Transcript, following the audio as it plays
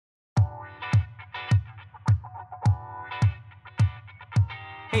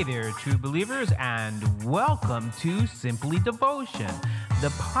Hey there, true believers, and welcome to Simply Devotion, the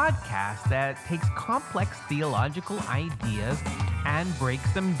podcast that takes complex theological ideas and breaks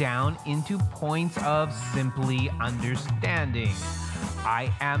them down into points of simply understanding.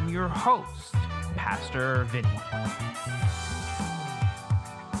 I am your host, Pastor Vinny.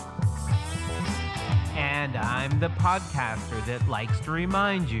 And I'm the podcaster that likes to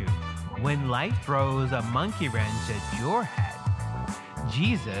remind you when life throws a monkey wrench at your head,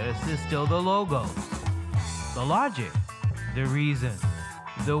 Jesus is still the logos, the logic, the reason,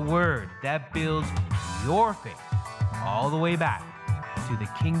 the word that builds your faith all the way back to the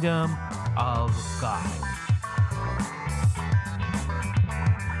kingdom of God.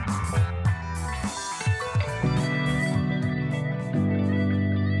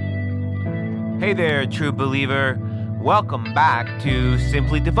 Hey there, true believer. Welcome back to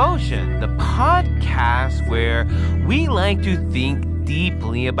Simply Devotion, the podcast where we like to think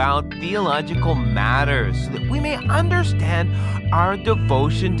deeply about theological matters so that we may understand our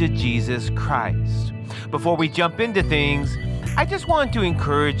devotion to Jesus Christ. Before we jump into things, I just want to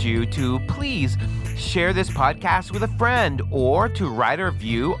encourage you to please share this podcast with a friend or to write a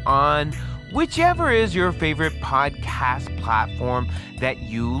review on whichever is your favorite podcast platform that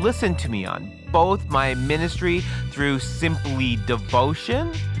you listen to me on. Both my ministry through Simply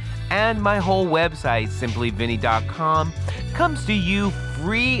Devotion and my whole website, simplyvinny.com, comes to you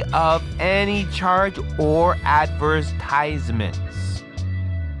free of any charge or advertisements.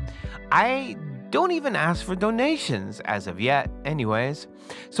 I don't even ask for donations as of yet, anyways.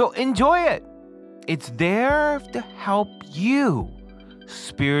 So enjoy it. It's there to help you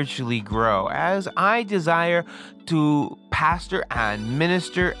spiritually grow as I desire to pastor and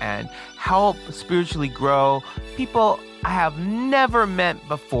minister and help spiritually grow people I have never met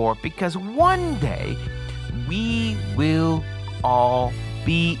before, because one day we will all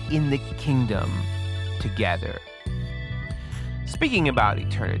be in the kingdom together. Speaking about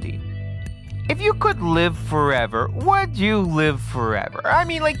eternity, if you could live forever, would you live forever? I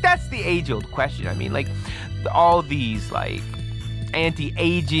mean, that's the age-old question. I mean, all these,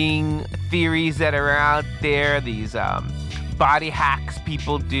 anti-aging theories that are out there, these body hacks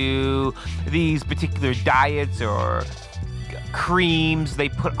people do, these particular diets or creams they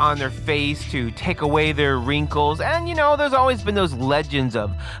put on their face to take away their wrinkles. And there's always been those legends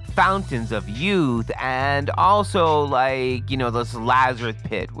of fountains of youth, and also this Lazarus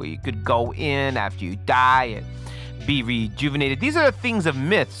pit where you could go in after you die and be rejuvenated. These are the things of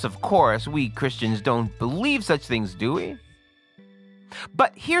myths, of course. We Christians don't believe such things, do we?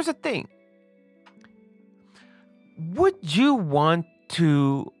 But here's the thing. Would you want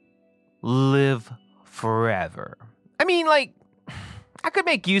to live forever? I mean, I could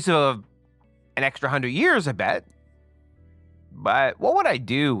make use of an extra 100 years, I bet. But what would I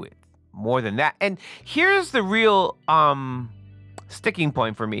do with more than that? And here's the real sticking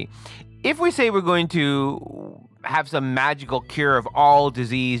point for me. If we say we're going to have some magical cure of all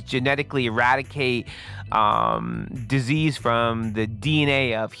disease, genetically eradicate disease from the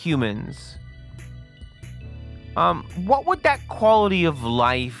DNA of humans, what would that quality of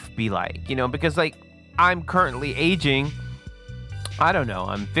life be like? Because I'm currently aging. I don't know.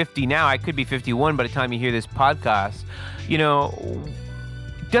 I'm 50 now. I could be 51 by the time you hear this podcast.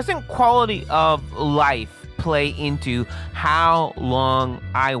 Doesn't quality of life play into how long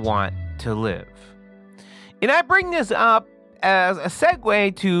I want to live? And I bring this up as a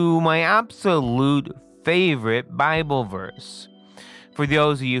segue to my absolute favorite Bible verse. For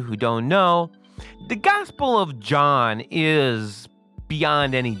those of you who don't know, the Gospel of John is,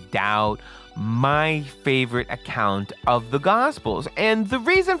 beyond any doubt, my favorite account of the Gospels. And the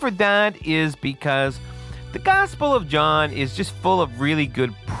reason for that is because the Gospel of John is just full of really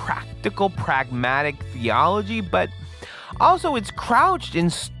good practical, pragmatic theology, but also it's crouched in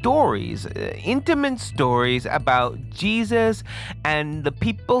stories, intimate stories about Jesus and the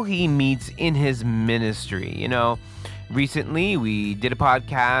people he meets in his ministry. Recently we did a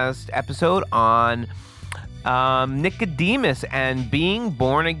podcast episode on Nicodemus and being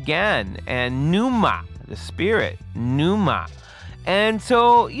born again, and pneuma, the spirit, pneuma. And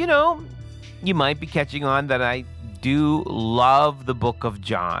so, you might be catching on that I do love the book of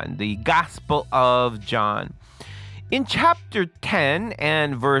John, the Gospel of John. In chapter 10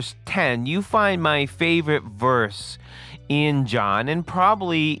 and verse 10, you find my favorite verse in John, and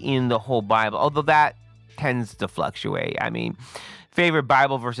probably in the whole Bible, although that tends to fluctuate. I mean, favorite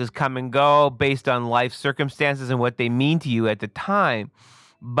Bible verses come and go based on life circumstances and what they mean to you at the time.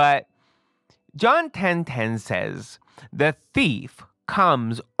 But John 10:10 says, "The thief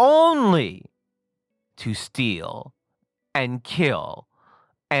comes only to steal and kill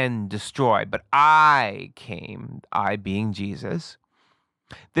and destroy. But I came, I being Jesus,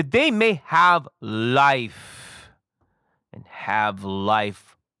 that they may have life and have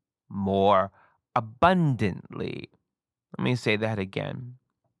life more abundantly. Let me say that again.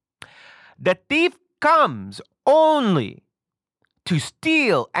 The thief comes only to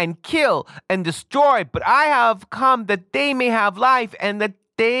steal and kill and destroy, but I have come that they may have life and that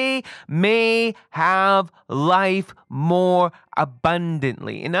they may have life more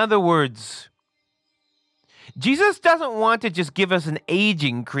abundantly. In other words, Jesus doesn't want to just give us an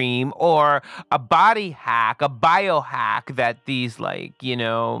aging cream or a body hack, a biohack that these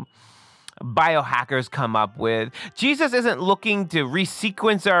biohackers come up with. Jesus isn't looking to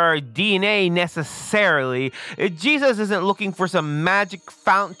resequence our DNA necessarily. Jesus isn't looking for some magic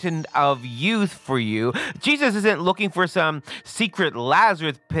fountain of youth for you. Jesus isn't looking for some secret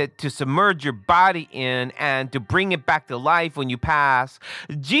Lazarus pit to submerge your body in and to bring it back to life when you pass.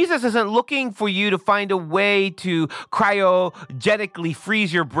 Jesus isn't looking for you to find a way to cryogenically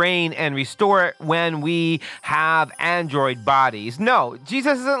freeze your brain and restore it when we have android bodies. No,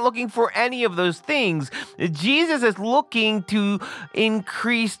 Jesus isn't looking for any of those things. Jesus is looking to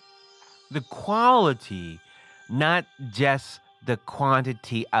increase the quality, not just the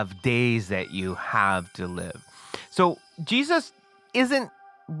quantity of days that you have to live. So Jesus isn't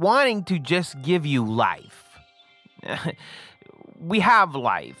wanting to just give you life. We have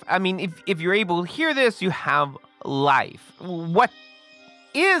life. I mean, if you're able to hear this, you have life. What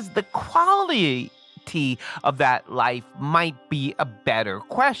is the quality of that life might be a better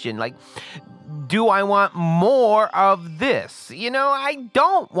question. Like, do I want more of this? I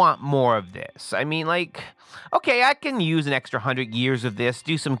don't want more of this. I mean, okay, I can use an extra 100 years of this,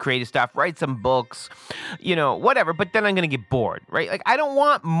 do some creative stuff, write some books, whatever, but then I'm going to get bored, right? I don't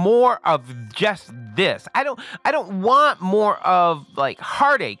want more of just this. I don't want more of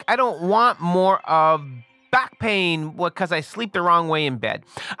heartache. I don't want more of back pain because I sleep the wrong way in bed.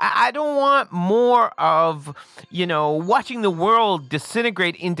 I don't want more of, watching the world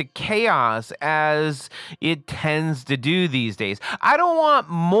disintegrate into chaos as it tends to do these days. I don't want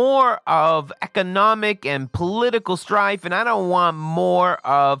more of economic and political strife, and I don't want more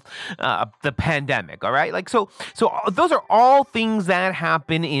of the pandemic, all right? So those are all things that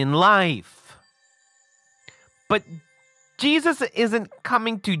happen in life. But Jesus isn't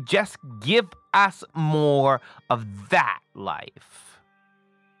coming to just give us more of that life.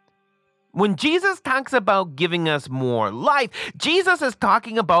 When Jesus talks about giving us more life, Jesus is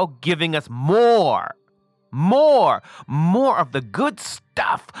talking about giving us more of the good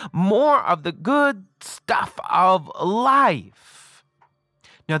stuff, more of the good stuff of life.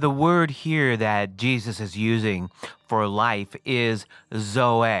 Now, the word here that Jesus is using for life is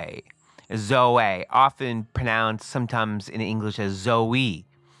Zoe. Zoe, often pronounced sometimes in English as Zoe.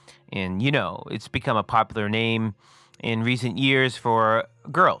 And, it's become a popular name in recent years for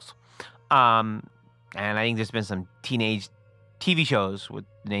girls. And I think there's been some teenage TV shows with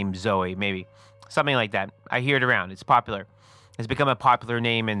the name Zoe, maybe. Something like that. I hear it around. It's popular. It's become a popular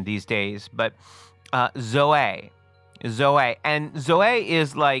name in these days. But Zoe. And Zoe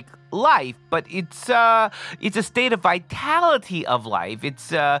is like life, but it's a state of vitality of life. It's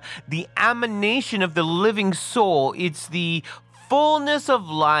the emanation of the living soul. It's the fullness of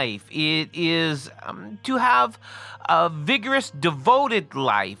life. It is to have a vigorous, devoted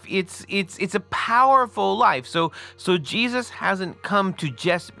life. It's a powerful life. So Jesus hasn't come to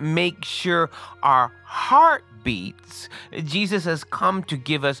just make sure our heart beats. Jesus has come to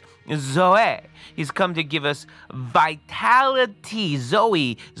give us Zoe. He's come to give us vitality,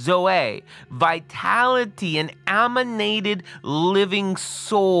 Zoe, vitality, an emanated living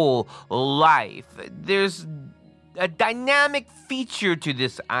soul life. There's a dynamic feature to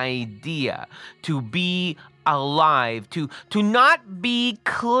this idea to be alive, to not be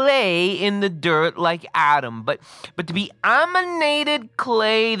clay in the dirt like Adam, but to be emanated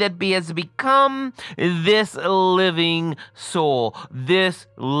clay that has become this living soul, this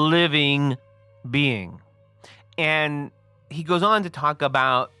living being. And he goes on to talk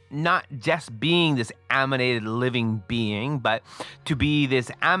about not just being this emanated living being, but to be this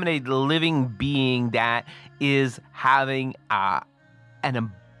emanated living being that is having an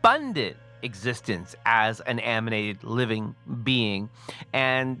abundant existence as an emanated living being.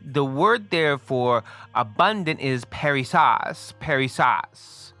 And the word there for abundant is perissos.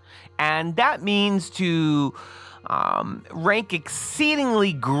 And that means to rank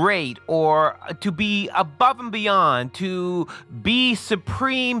exceedingly great, or to be above and beyond, to be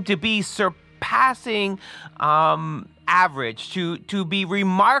supreme, to be surpassing average, to be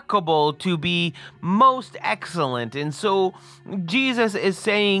remarkable, to be most excellent. And so Jesus is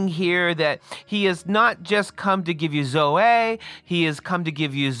saying here that he has not just come to give you Zoe, he has come to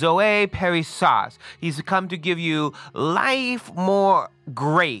give you Zoe Perissos. He's come to give you life more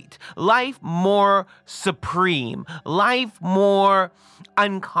great, life more supreme, life more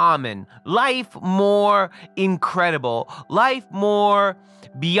uncommon, life more incredible, life more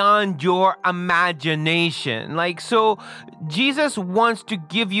beyond your imagination. So Jesus wants to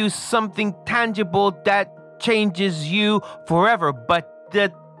give you something tangible that changes you forever. But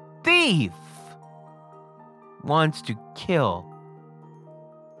the thief wants to kill,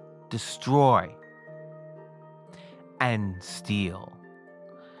 destroy, and steal.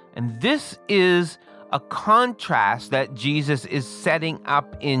 And this is a contrast that Jesus is setting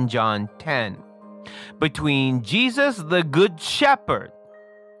up in John 10 between Jesus, the Good Shepherd,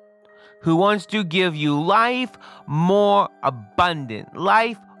 who wants to give you life more abundant,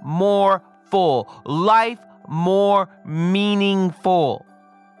 life more full, life more meaningful,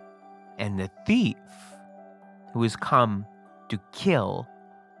 and the thief, who has come to kill,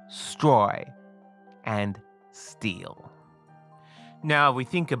 destroy, and steal. Now, if we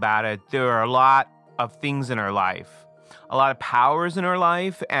think about it, there are a lot of things in our life, a lot of powers in our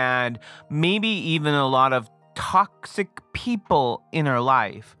life, and maybe even a lot of toxic people in our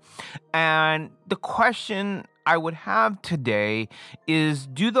life. And the question I would have today is,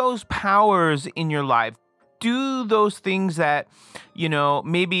 do those powers in your life, do those things that,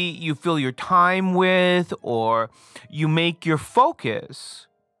 maybe you fill your time with or you make your focus,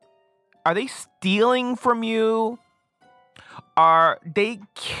 are they stealing from you? Are they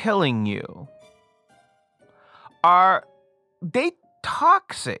killing you? Are they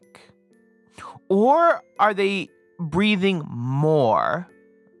toxic? Or are they breathing more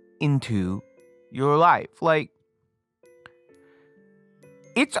into your life?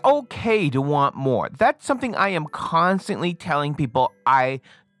 It's okay to want more. That's something I am constantly telling people I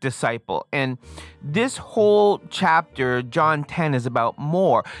disciple. And this whole chapter, John 10, is about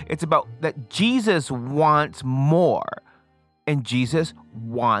more. It's about that Jesus wants more. And Jesus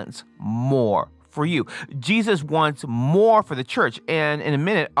wants more for you. Jesus wants more for the church. And in a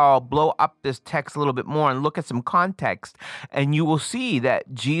minute, I'll blow up this text a little bit more and look at some context. And you will see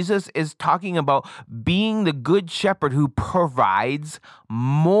that Jesus is talking about being the good shepherd who provides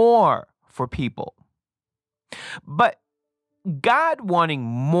more for people. But God wanting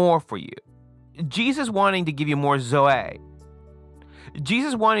more for you, Jesus wanting to give you more Zoe,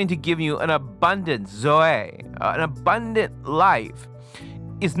 Jesus wanting to give you an abundant Zoe, an abundant life,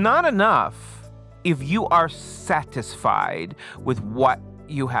 is not enough if you are satisfied with what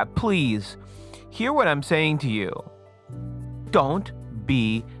you have. Please hear what I'm saying to you. Don't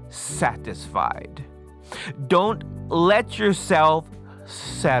be satisfied. Don't let yourself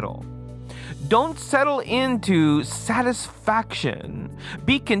settle. Don't settle into satisfaction.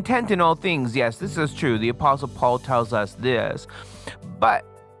 Be content in all things. Yes, this is true. The Apostle Paul tells us this. But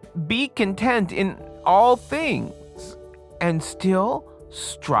be content in all things and still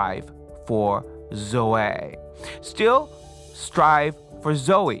strive for Zoe. Still strive for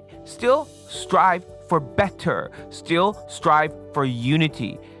Zoe. Still strive for better. Still strive for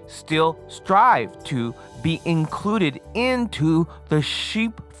unity. Still strive to be included into the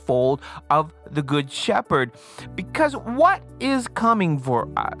sheepfold of the Good Shepherd. Because what is coming for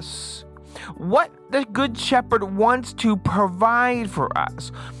us? What the Good Shepherd wants to provide for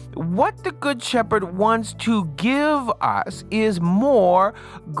us, what the Good Shepherd wants to give us is more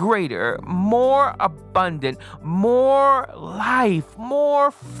greater, more abundant, more life,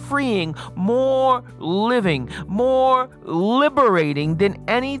 more freeing, more living, more liberating than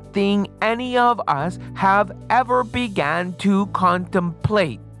anything any of us have ever began to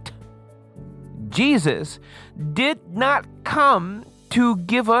contemplate. Jesus did not come to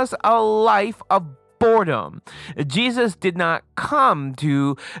give us a life of boredom. Jesus did not come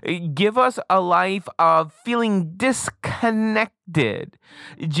to give us a life of feeling disconnected.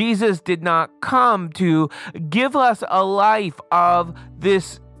 Jesus did not come to give us a life of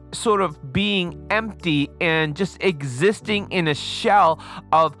this sort of being empty and just existing in a shell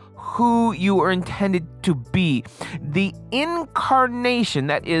of who you were intended to be. The incarnation,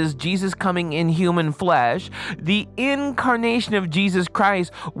 that is Jesus coming in human flesh, the incarnation of Jesus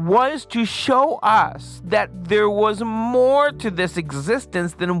Christ was to show us that there was more to this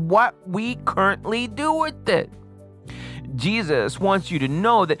existence than what we currently do with it. Jesus wants you to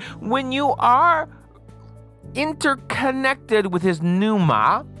know that when you are interconnected with his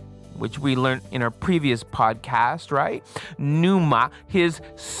pneuma, which we learned in our previous podcast, right? Pneuma, his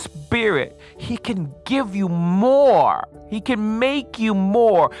spirit. He can give you more. He can make you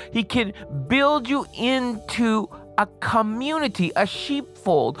more. He can build you into a community, a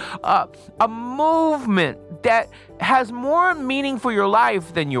sheepfold, a movement that has more meaning for your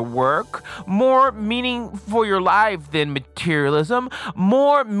life than your work, more meaning for your life than materialism,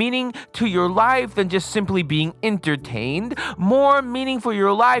 more meaning to your life than just simply being entertained, more meaning for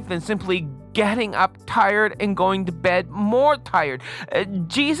your life than simply getting up tired and going to bed more tired.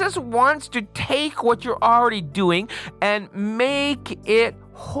 Jesus wants to take what you're already doing and make it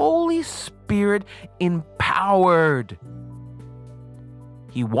Holy Spirit empowered.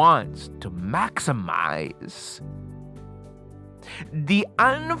 He wants to maximize the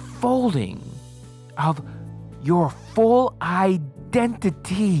unfolding of your full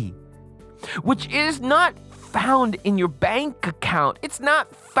identity, which is not found in your bank account. It's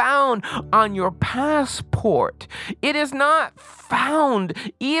not found on your passport. It is not found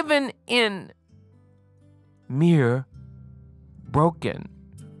even in mere broken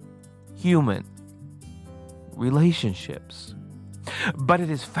human relationships. But it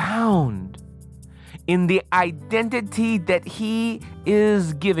is found in the identity that he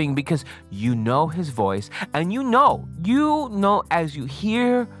is giving, because you know his voice, and you know as you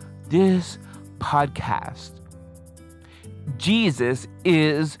hear this podcast, Jesus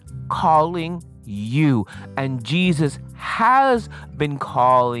is calling you, and Jesus has been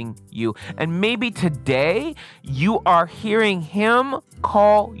calling you. And maybe today you are hearing him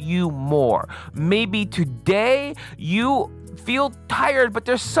call you more. Maybe today you feel tired, but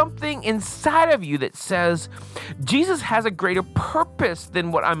there's something inside of you that says, Jesus has a greater purpose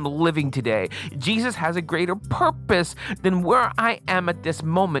than what I'm living today. Jesus has a greater purpose than where I am at this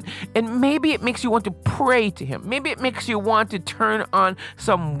moment. And maybe it makes you want to pray to him. Maybe it makes you want to turn on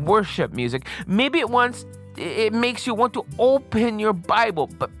some worship music. Maybe it makes you want to open your Bible.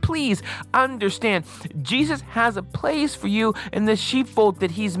 But please understand, Jesus has a place for you in the sheepfold that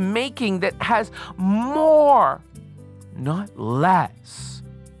he's making that has more, not less,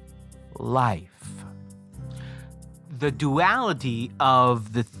 life. The duality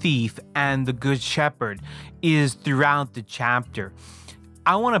of the thief and the good shepherd is throughout the chapter.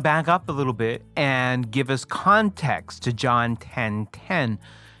 I want to back up a little bit and give us context to John 10:10.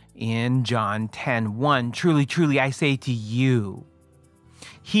 In John 10:1, truly, truly, I say to you,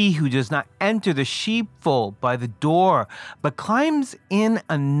 he who does not enter the sheepfold by the door, but climbs in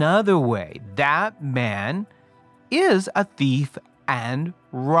another way, that man is a thief and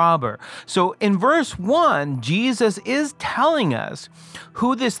robber. So in verse 1, Jesus is telling us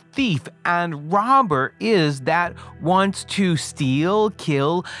who this thief and robber is that wants to steal,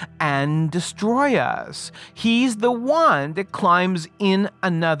 kill, and destroy us. He's the one that climbs in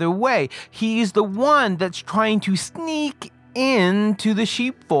another way. He's the one that's trying to sneak into the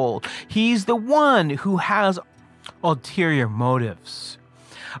sheepfold. He's the one who has ulterior motives.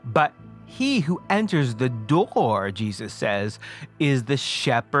 But he who enters the door, Jesus says, is the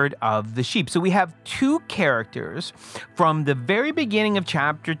shepherd of the sheep. So we have two characters from the very beginning of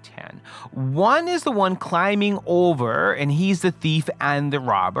chapter 10. One is the one climbing over, and he's the thief and the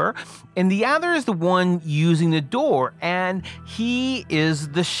robber. And the other is the one using the door, and he is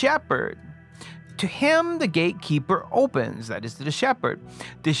the shepherd. To him, the gatekeeper opens, that is to the shepherd.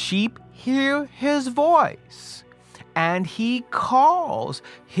 The sheep hear his voice, and he calls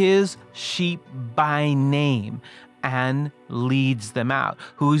his sheep by name and leads them out.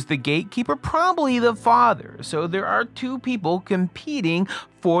 Who's the gatekeeper? Probably the father. So there are two people competing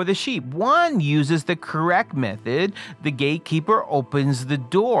for the sheep. One uses the correct method. The gatekeeper opens the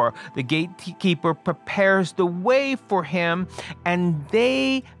door. The gatekeeper prepares the way for him, and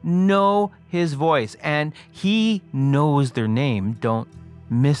they know his voice, and he knows their name. Don't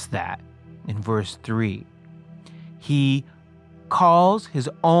miss that in verse 3. He calls his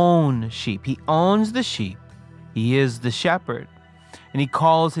own sheep. He owns the sheep. He is the shepherd. And he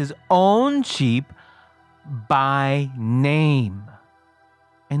calls his own sheep by name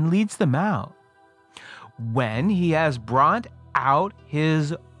and leads them out. When he has brought out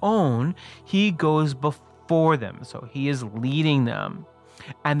his own, he goes before them. So he is leading them.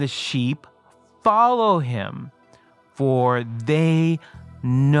 And the sheep follow him, for they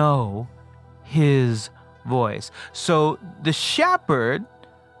know his voice. So the shepherd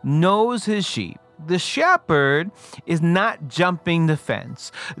knows his sheep. the shepherd is not jumping the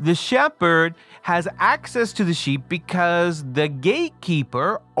fence. The shepherd has access to the sheep because the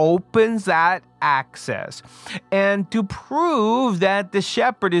gatekeeper opens that access. And to prove that the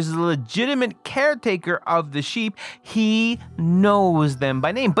shepherd is a legitimate caretaker of the sheep, he knows them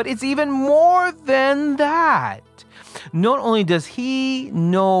by name. But it's even more than that. Not only does he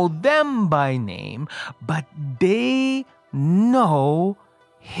know them by name, but they know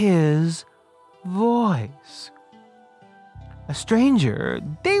his voice. A stranger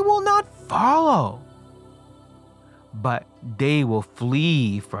they will not follow, but they will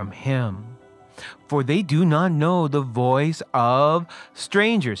flee from him. For they do not know the voice of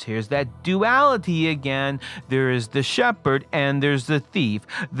strangers. Here's that duality again. There is the shepherd and there's the thief.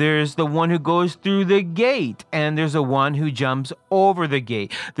 There's the one who goes through the gate and there's the one who jumps over the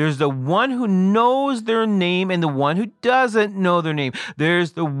gate. There's the one who knows their name and the one who doesn't know their name.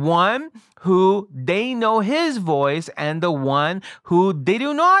 There's the one who they know his voice and the one who they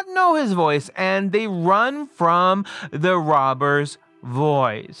do not know his voice, and they run from the robber's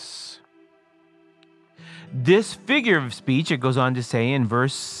voice. This figure of speech, it goes on to say in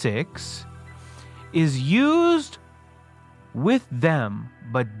verse 6, is used with them,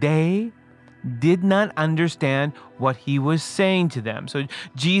 but they did not understand what he was saying to them. So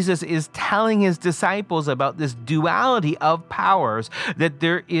Jesus is telling his disciples about this duality of powers, that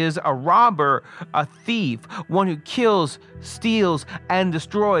there is a robber, a thief, one who kills, steals, and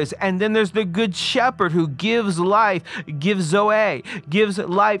destroys. And then there's the good shepherd who gives life, gives Zoe, gives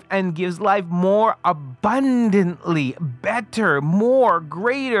life and gives life more abundantly, better, more,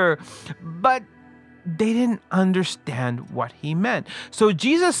 greater. But they didn't understand what he meant. So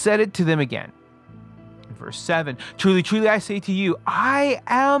Jesus said it to them again. In verse 7, truly, truly, I say to you, I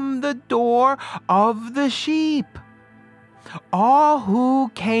am the door of the sheep. All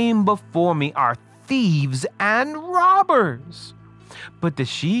who came before me are thieves and robbers, but the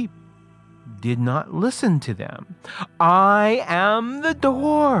sheep did not listen to them. I am the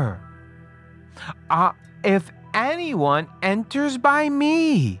door. If anyone enters by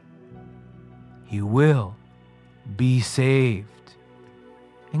me, he will be saved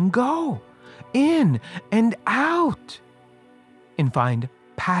and go in and out and find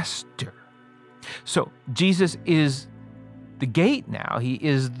pasture. So Jesus is the gate now. He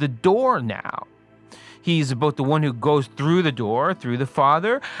is the door now. He's both the one who goes through the door, through the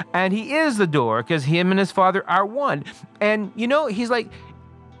Father, and he is the door because him and his Father are one. And he's like,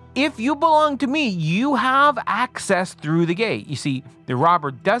 if you belong to me, you have access through the gate. You see, the robber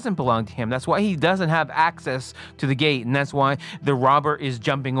doesn't belong to him. That's why he doesn't have access to the gate. And that's why the robber is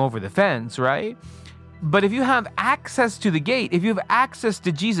jumping over the fence, right? But if you have access to the gate, if you have access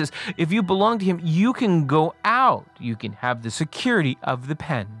to Jesus, if you belong to him, you can go out. You can have the security of the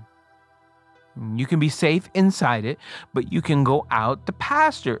pen. You can be safe inside it, but you can go out to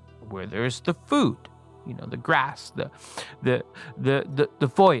pasture where there's the food. The grass,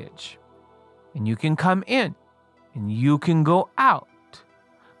 the foliage. And you can come in and you can go out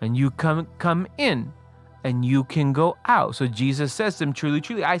and you come in and you can go out. So Jesus says to them, truly,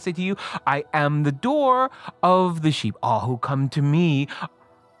 truly, I say to you, I am the door of the sheep. All who come to me,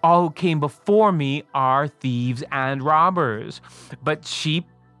 all who came before me are thieves and robbers, but sheep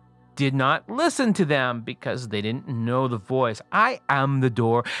did not listen to them because they didn't know the voice. I am the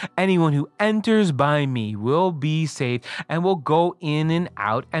door. Anyone who enters by me will be saved and will go in and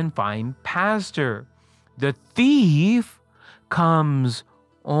out and find pasture. The thief comes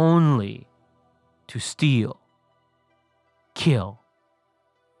only to steal, kill,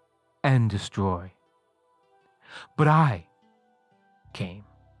 and destroy. But I came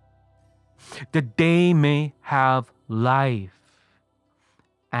that they may have life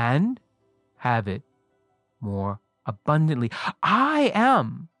and have it more abundantly. I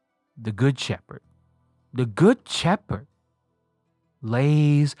am the good shepherd. The good shepherd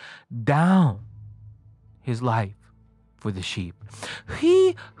lays down his life for the sheep.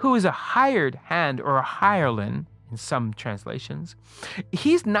 He who is a hired hand or a hireling, in some translations,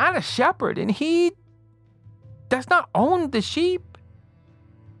 he's not a shepherd and he does not own the sheep.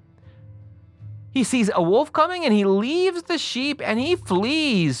 He sees a wolf coming and he leaves the sheep and he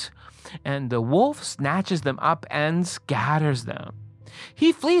flees. And the wolf snatches them up and scatters them.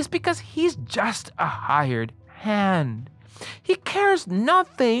 He flees because he's just a hired hand. He cares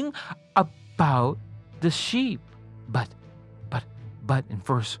nothing about the sheep. But in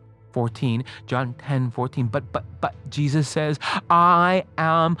verse 14, John 10:14, but Jesus says, I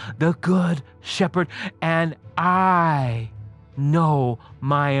am the good shepherd and I know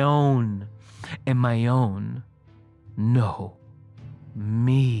my own. And my own know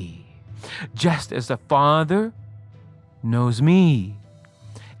me. just as the Father knows me,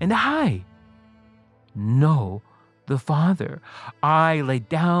 and I know the Father. I lay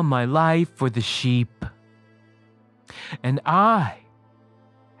down my life for the sheep, and I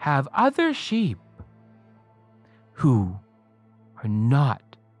have other sheep who are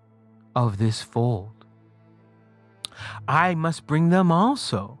not of this fold. I must bring them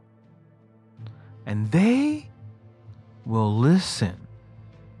also, and they will listen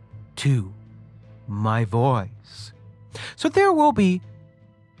to my voice. So there will be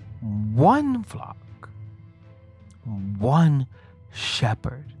one flock, one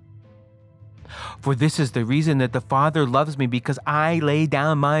shepherd. For this is the reason that the Father loves me, because I lay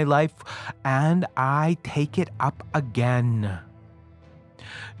down my life and I take it up again.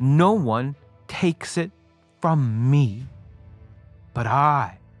 No one takes it from me, but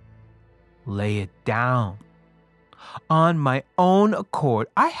I lay it down on my own accord.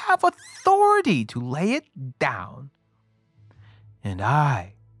 I have authority to lay it down, and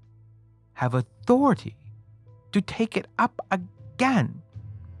I have authority to take it up again.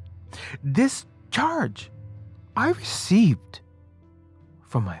 This charge I received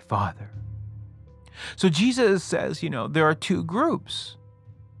from my Father. So Jesus says, there are two groups.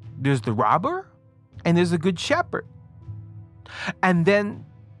 There's the robber and there's the good shepherd. And then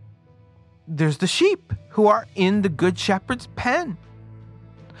there's the sheep who are in the good shepherd's pen.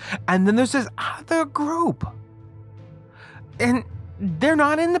 And then there's this other group. And they're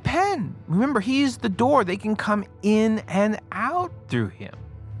not in the pen. Remember, he's the door. They can come in and out through him.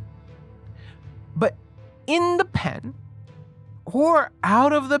 But in the pen or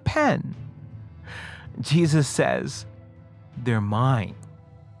out of the pen, Jesus says, they're mine.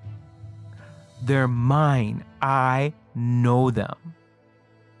 They're mine. I know them.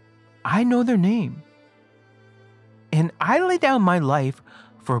 I know their name. And I lay down my life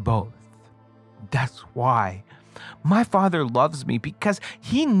for both. That's why my Father loves me, because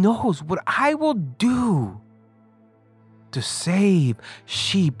he knows what I will do to save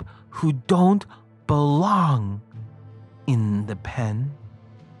sheep who don't belong in the pen.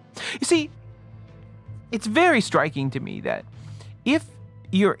 You see, it's very striking to me that if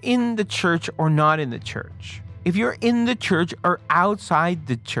you're in the church or not in the church, if you're in the church or outside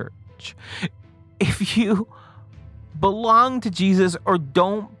the church, if you belong to Jesus or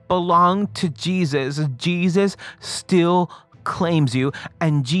don't belong to Jesus, Jesus still claims you,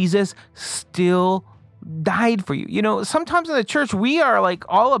 and Jesus still died for you. Sometimes in the church, we are like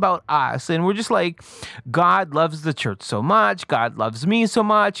all about us, and we're just like, God loves the church so much, God loves me so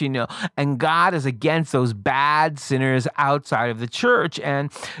much, and God is against those bad sinners outside of the church.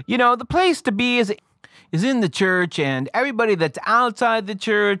 And, the place to be is in the church, and everybody that's outside the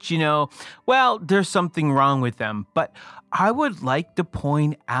church, well, there's something wrong with them. But I would like to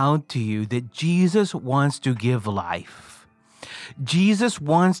point out to you that Jesus wants to give life. Jesus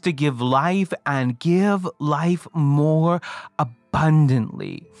wants to give life, and give life more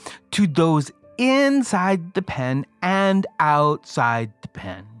abundantly to those inside the pen and outside the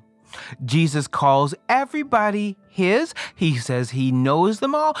pen. Jesus calls everybody his. He says he knows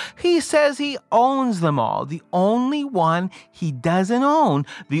them all. He says he owns them all. The only one he doesn't own,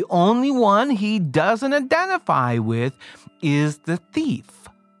 the only one he doesn't identify with, is the thief,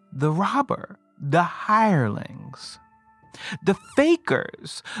 the robber, the hirelings, the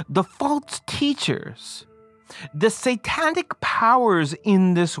fakers, the false teachers, the satanic powers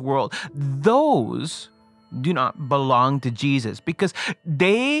in this world. Those do not belong to Jesus, because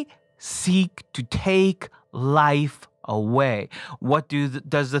they seek to take life away. What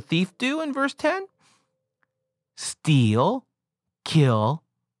does the thief do in verse 10? Steal, kill,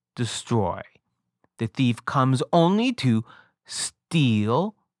 destroy. The thief comes only to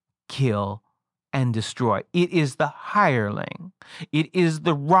steal, kill, and destroy. It is the hireling. It is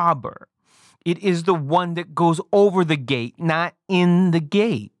the robber. It is the one that goes over the gate, not in the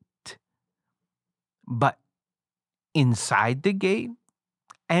gate, but inside the gate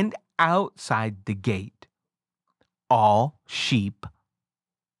and outside the gate. All sheep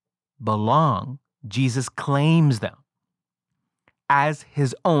belong. Jesus claims them as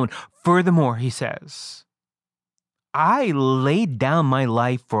his own. Furthermore, he says, I laid down my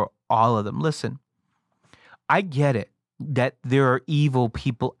life for all of them. Listen, I get it that there are evil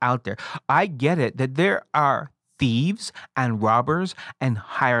people out there. I get it that there are thieves and robbers and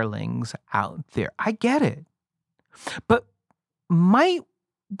hirelings out there. I get it. But might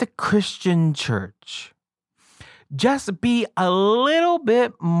the Christian church just be a little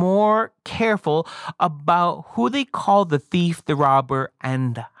bit more careful about who they call the thief, the robber,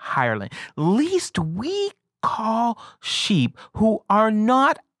 and the hireling? Least we call sheep who are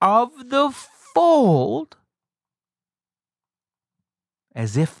not of the fold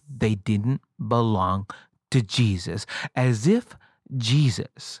as if they didn't belong to Jesus, as if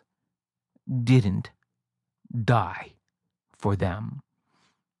Jesus didn't die for them.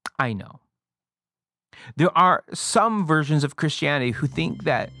 I know. There are some versions of Christianity who think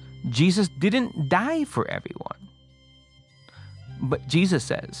that Jesus didn't die for everyone. But Jesus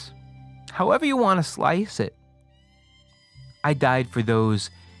says, however you want to slice it, I died for those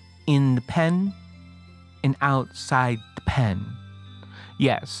in the pen and outside the pen.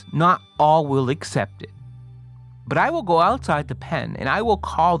 Yes, not all will accept it, but I will go outside the pen and I will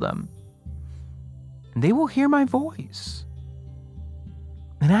call them, and they will hear my voice.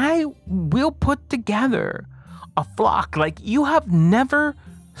 And I will put together a flock like you have never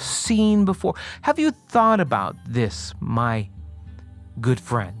seen before. Have you thought about this, my good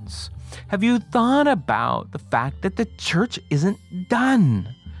friends? Have you thought about the fact that the church isn't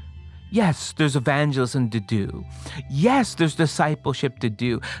done? Yes, there's evangelism to do. Yes, there's discipleship to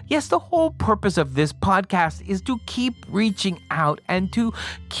do. Yes, the whole purpose of this podcast is to keep reaching out and to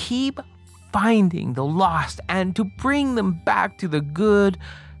keep finding the lost and to bring them back to the good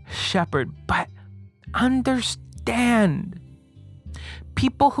shepherd. But understand,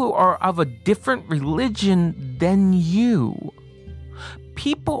 people who are of a different religion than you,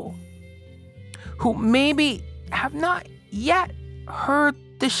 people who maybe have not yet heard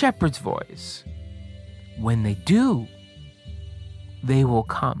the shepherd's voice, when they do, they will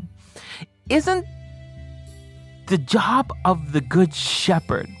come. Isn't the job of the good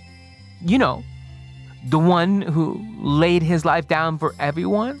shepherd, you know, the one who laid his life down for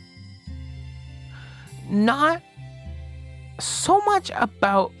everyone, not so much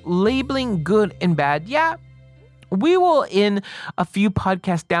about labeling good and bad? Yeah, we will, in a few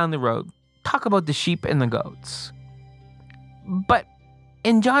podcasts down the road, talk about the sheep and the goats. But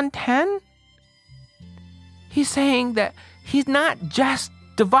in John 10, he's saying that he's not just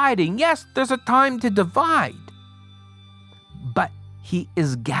dividing. Yes, there's a time to divide, but he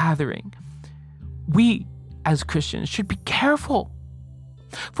is gathering. We, as Christians, should be careful,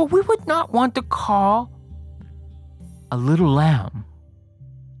 for we would not want to call a little lamb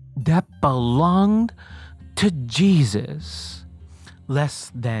that belonged to Jesus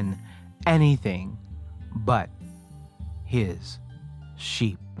less than anything but his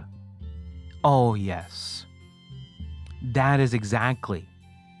sheep. Oh, yes. That is exactly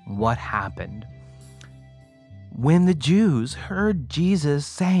what happened. When the Jews heard Jesus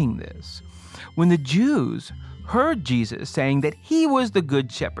saying this, when the Jews heard Jesus saying that he was the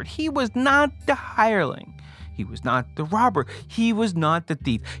good shepherd, he was not the hireling, he was not the robber, he was not the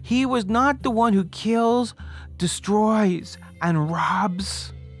thief, he was not the one who kills, destroys, and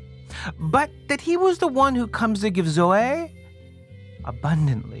robs, but that he was the one who comes to give Zoe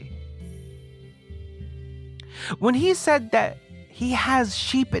abundantly. When he said that he has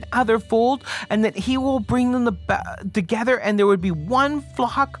sheep in other fold and that he will bring them together and there would be one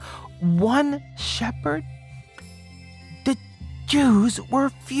flock, one shepherd, the Jews were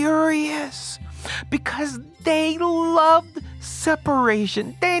furious because they loved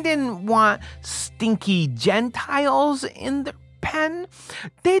separation. They didn't want stinky Gentiles in their pen.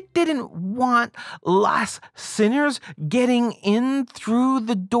 They didn't want lost sinners getting in through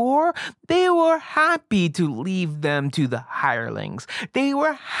the door. They were happy to leave them to the hirelings. They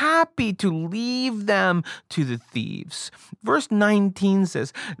were happy to leave them to the thieves. Verse 19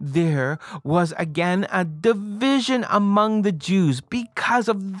 says, there was again a division among the Jews because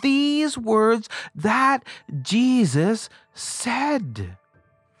of these words that Jesus said.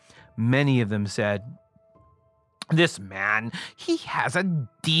 Many of them said, this man, he has a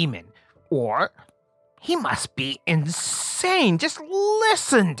demon, or he must be insane. Just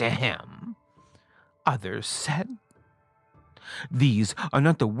listen to him. Others said, these are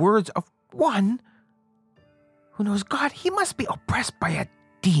not the words of one who knows God. He must be oppressed by a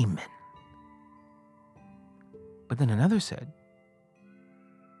demon. But then another said,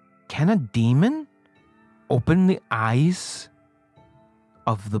 can a demon open the eyes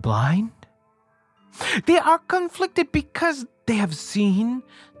of the blind? They are conflicted because they have seen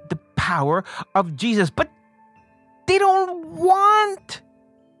the power of Jesus, but they don't want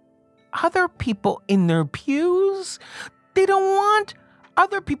other people in their pews. They don't want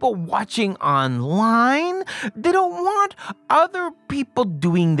other people watching online. They don't want other people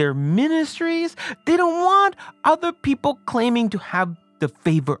doing their ministries. They don't want other people claiming to have the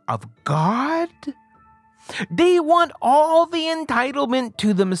favor of God. They want all the entitlement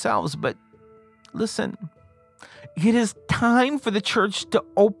to themselves, but listen, It is time for the church to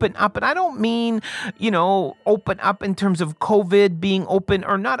open up. And I don't mean, open up in terms of COVID being open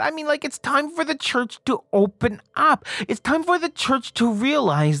or not. I mean, like, it's time for the church to open up. It's time for the church to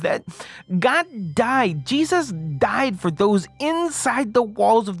realize that God died. Jesus died for those inside the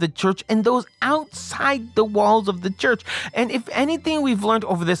walls of the church and those outside the walls of the church. And if anything we've learned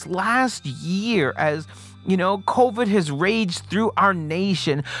over this last year, as COVID has raged through our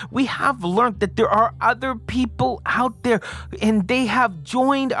nation, we have learned that there are other people out there, and they have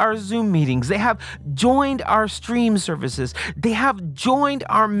joined our Zoom meetings. They have joined our stream services. They have joined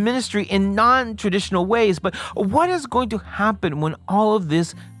our ministry in non-traditional ways. But what is going to happen when all of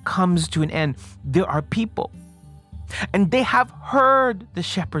this comes to an end? There are people, and they have heard the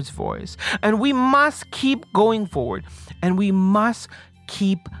shepherd's voice, and we must keep going forward, and we must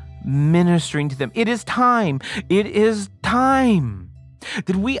keep ministering to them. It is time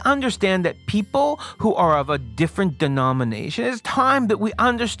that we understand that people who are of a different denomination, it's time that we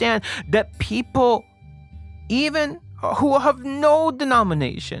understand that people, even who have no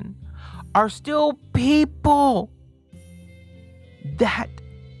denomination, are still people that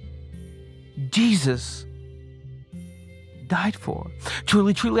Jesus died for.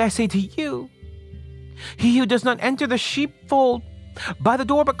 Truly, truly, I say to you, he who does not enter the sheepfold by the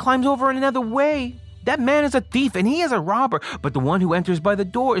door but climbs over another way, that man is a thief and he is a robber. But the one who enters by the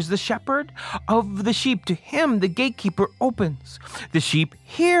door is the shepherd of the sheep. To him the gatekeeper opens. The sheep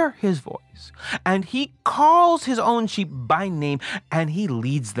hear his voice, and he calls his own sheep by name, and he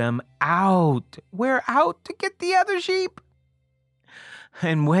leads them out. Where out? To get the other sheep.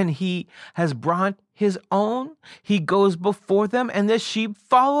 And when he has brought his own, he goes before them, and the sheep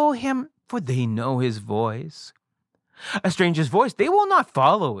follow him, for they know his voice. A stranger's voice, they will not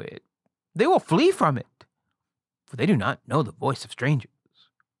follow it. They will flee from it, for they do not know the voice of strangers.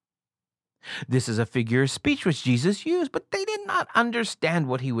 This is a figure of speech which Jesus used, but they did not understand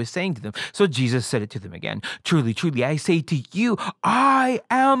what he was saying to them. So Jesus said it to them again. Truly, truly, I say to you, I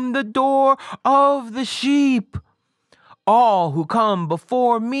am the door of the sheep. All who come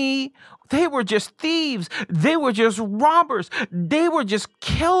before me, they were just thieves. They were just robbers. They were just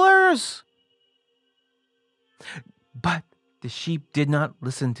killers. But the sheep did not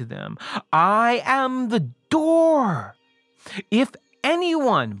listen to them. I am the door. If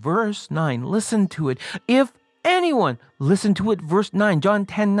anyone, verse 9, listen to it. If anyone, listen to it, verse 9, John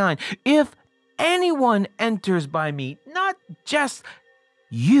 10:9. If anyone enters by me, not just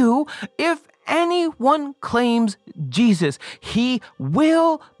you, if anyone claims Jesus, he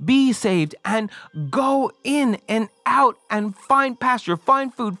will be saved and go in and out and find pasture,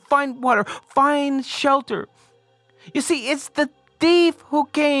 find food, find water, find shelter. You see, it's the thief who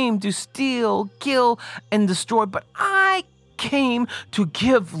came to steal, kill, and destroy, but I came to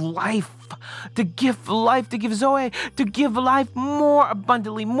give life, to give Zoe, to give life more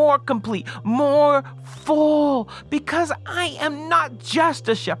abundantly, more complete, more full, because I am not just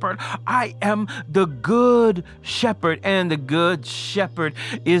a shepherd, I am the good shepherd, and the good shepherd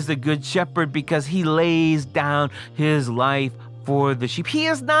is the good shepherd because he lays down his life for the sheep. He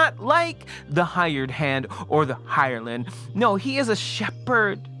is not like the hired hand or the hireling. No, he is a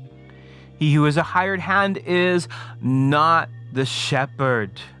shepherd. He who is a hired hand is not the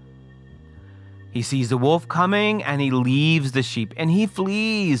shepherd. He sees the wolf coming and he leaves the sheep and he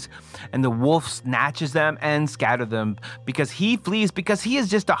flees, and the wolf snatches them and scatters them because he flees, because he is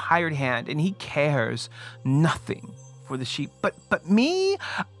just a hired hand and he cares nothing for the sheep. But me,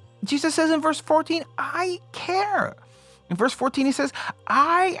 Jesus says in verse 14, I care. In verse 14, he says,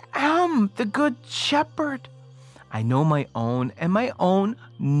 I am the good shepherd. I know my own, and my own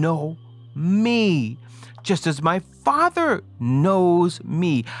know me. Just as my Father knows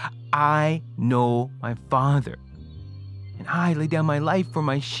me, I know my Father. And I lay down my life for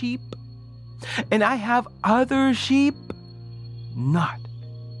my sheep. And I have other sheep, not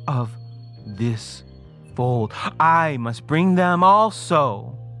of this fold. I must bring them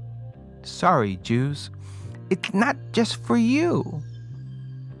also. Sorry, Jews. It's not just for you.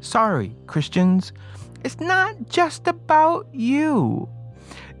 Sorry, Christians. It's not just about you.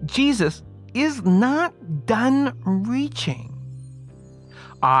 Jesus is not done reaching.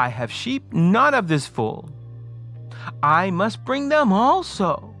 I have sheep not of this fold. I must bring them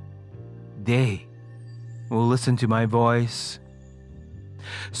also. They will listen to my voice.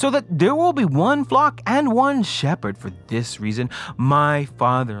 So that there will be one flock and one shepherd. For this reason, my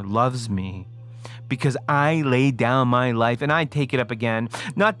Father loves me, because I lay down my life and I take it up again.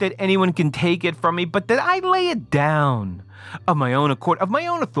 Not that anyone can take it from me, but that I lay it down. Of my own accord, of my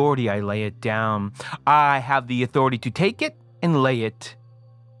own authority, I lay it down. I have the authority to take it and lay it.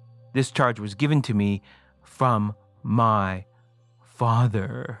 This charge was given to me from my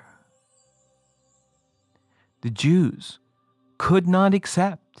Father. The Jews could not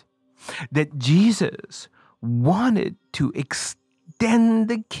accept that Jesus wanted to extend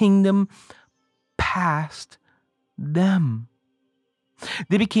the kingdom past them.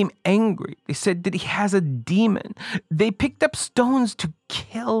 They became angry. They said that he has a demon. They picked up stones to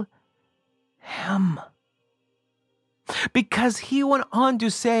kill him. Because he went on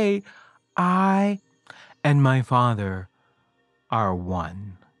to say, I and my Father are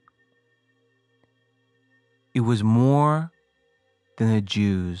one. It was more than the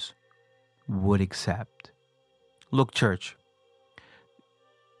Jews would accept. Look, church,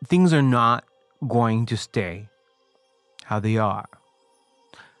 things are not going to stay how they are.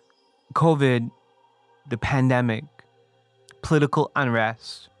 COVID, the pandemic, political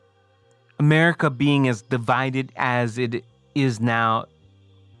unrest, America being as divided as it is now.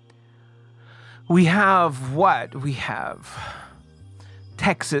 We have what? We have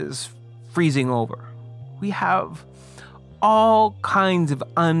Texas freezing over. We have all kinds of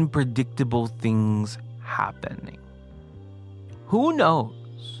unpredictable things happening. Who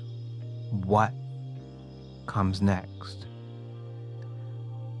knows what comes next?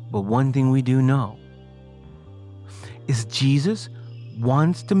 But one thing we do know is Jesus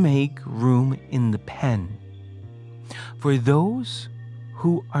wants to make room in the pen for those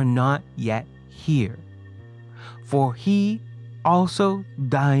who are not yet here. For he also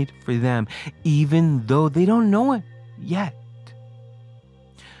died for them, even though they don't know it yet.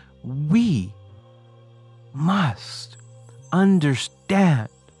 We must understand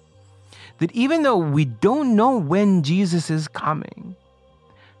that even though we don't know when Jesus is coming,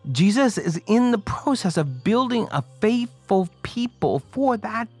 Jesus is in the process of building a faithful people for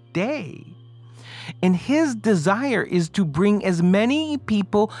that day. And his desire is to bring as many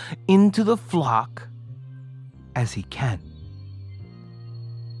people into the flock as he can.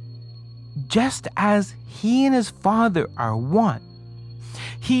 Just as he and his Father are one,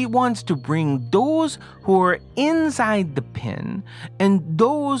 he wants to bring those who are inside the pen and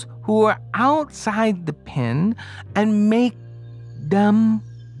those who are outside the pen and make them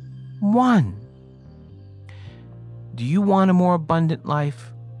one. Do you want a more abundant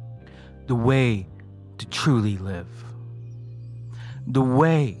life? The way to truly live. The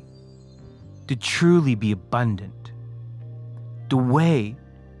way to truly be abundant. The way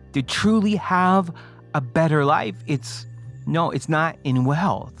to truly have a better life. It's not in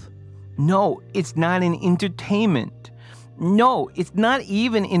wealth. No, it's not in entertainment. No, it's not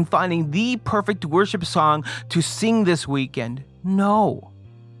even in finding the perfect worship song to sing this weekend. No.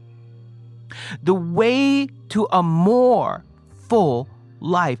 The way to a more full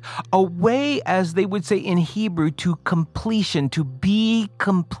life, a way, as they would say in Hebrew, to completion, to be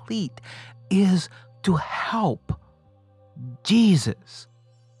complete, is to help Jesus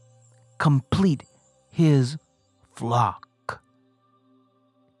complete his flock.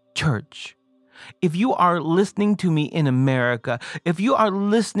 Church, if you are listening to me in America, if you are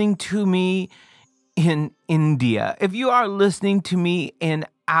listening to me in India, if you are listening to me in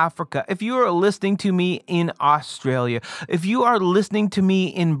Africa, if you are listening to me in Australia, if you are listening to me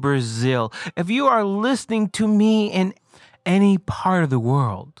in Brazil, if you are listening to me in any part of the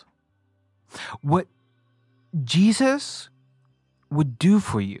world, what Jesus would do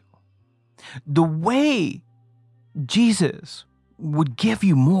for you, the way Jesus would give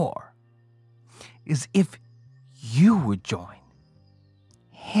you more, is if you would join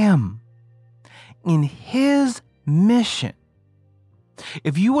him in his mission.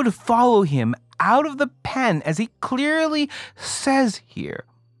 If you would follow him out of the pen, as he clearly says here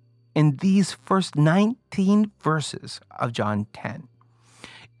in these first 19 verses of John 10,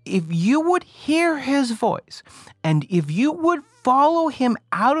 if you would hear his voice and if you would follow him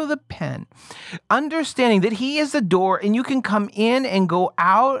out of the pen, understanding that he is the door and you can come in and go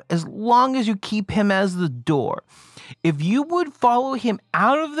out as long as you keep him as the door. If you would follow him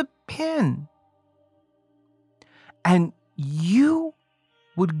out of the pen and you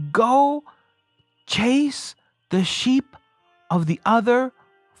would go chase the sheep of the other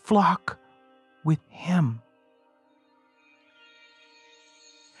flock with him.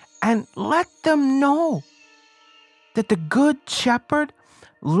 And let them know that the good shepherd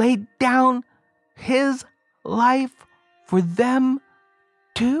laid down his life for them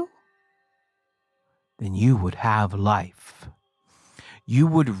too. Then you would have life. You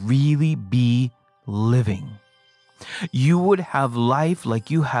would really be living. You would have life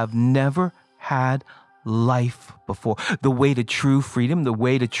like you have never had life before. The way to true freedom, the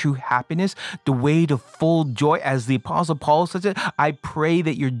way to true happiness, the way to full joy. As the Apostle Paul says it, I pray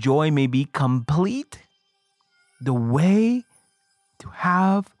that your joy may be complete. the way to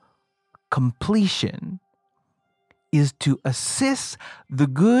have completion is to assist the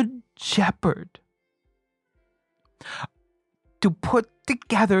Good Shepherd to put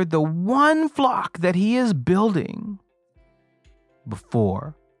together the one flock that he is building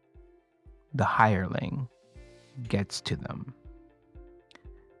before the hireling gets to them.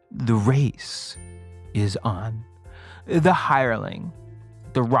 The race is on. The hireling,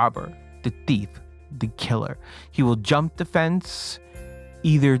 the robber, the thief, the killer, he will jump the fence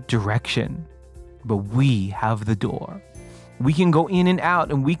either direction, but we have the door. We can go in and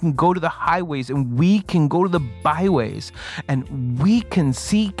out, and we can go to the highways, and we can go to the byways, and we can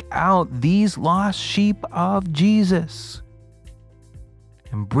seek out these lost sheep of Jesus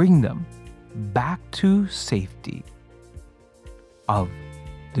and bring them back to safety of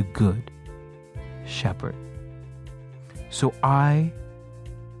the Good Shepherd. So I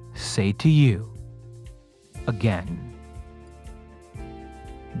say to you again,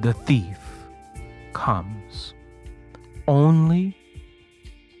 the thief comes only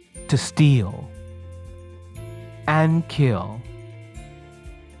to steal and kill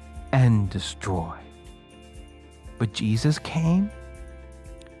and destroy. But Jesus came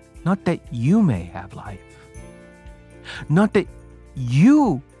not that you may have life, not that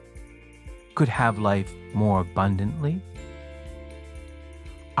you could have life more abundantly.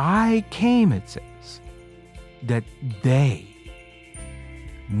 I came, it says, that they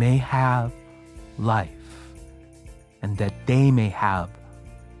may have life, and that they may have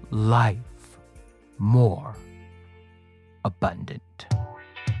life more abundant.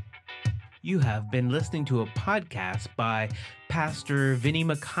 You have been listening to a podcast by Pastor Vinny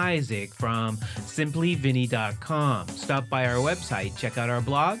McIsaac from simplyvinny.com. Stop by our website, check out our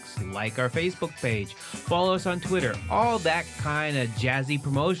blogs, like our Facebook page, follow us on Twitter, all that kind of jazzy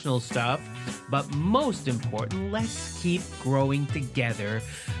promotional stuff. But most important, let's keep growing together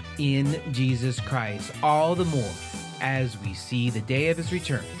in Jesus Christ, all the more as we see the day of his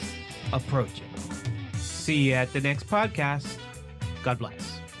return approaching. See you at the next podcast. God bless.